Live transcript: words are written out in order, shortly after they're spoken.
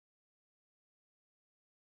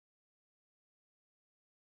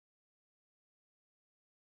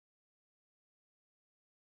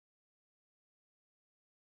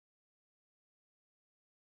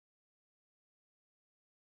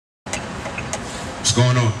What's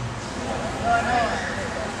going on?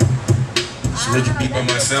 Just heard you beat by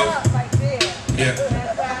myself? Yeah.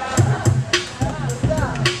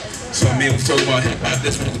 So I mean, we talking about hip-hop,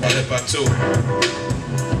 this one's about hip-hop too.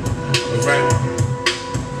 Alright?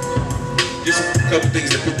 Just a couple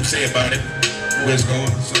things that people say about it, where it's going,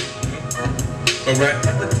 so, you know. Alright?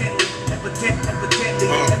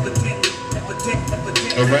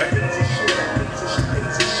 Alright?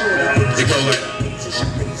 They go like,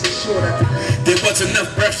 there was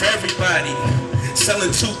enough breath for everybody.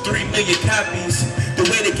 Selling 2-3 million copies. The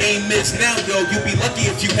way the game is now, yo, you be lucky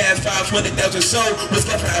if you have 500,000 sold. What's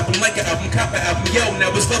left for album, like an album, copper album, yo.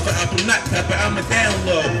 Now it's left for album, not copper, I'm a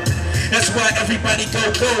download. That's why everybody go.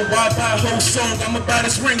 Why buy a whole song? I'ma buy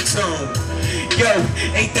this ringtone. Yo,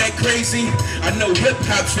 ain't that crazy? I know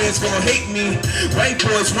hip-hop fans gon' hate me. White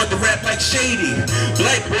boys want to rap like Shady.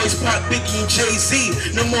 Black boys pop Biggie and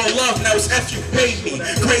Jay-Z. No more love, now it's F you pay me.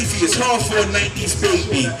 Crazy, it's hard for a 90s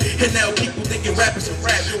baby. And now people thinking rappers are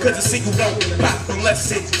rap, cause a single don't pop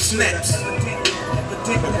unless it snaps.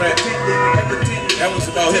 Alright, that was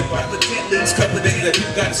about hip-hop. There's a couple of things that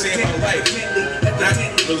people gotta say about life. Not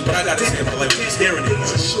really what I gotta say about life, just hearing it.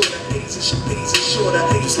 Just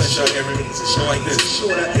let y'all hear it. Show like this.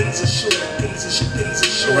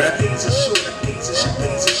 Alright?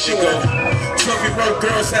 She go, 12-year-old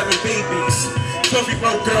girls having babies.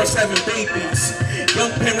 12-year-old girls having babies.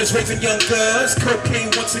 Young parents raising young girls.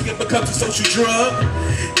 Cocaine once again becomes a social drug.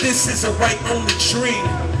 This is a right-only dream.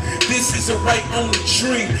 This is a right-only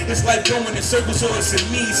dream. It's like going in circles or it's in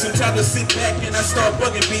me. Sometimes I sit back and I start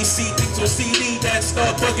bugging me. See things on CD that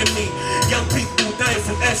start bugging me. Young people dying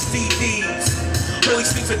from STDs. All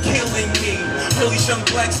these things are killing me. All these young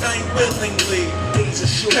blacks dying willingly.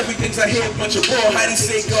 Everything's I hear a bunch of war. How they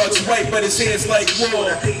say God's white, but his hair's like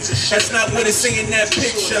war. That's not what it's saying in that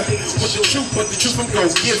picture. But the truth I'm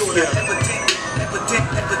gonna give you.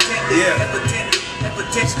 Yeah.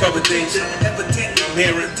 Just a couple things I'm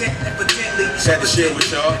hearing. Just had to share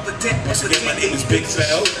with y'all. Once again, my name is Big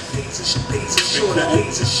Fell. Big Cool. You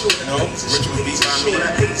know, Ritual Beats by me.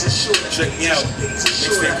 Check me out.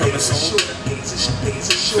 Next thing coming soon.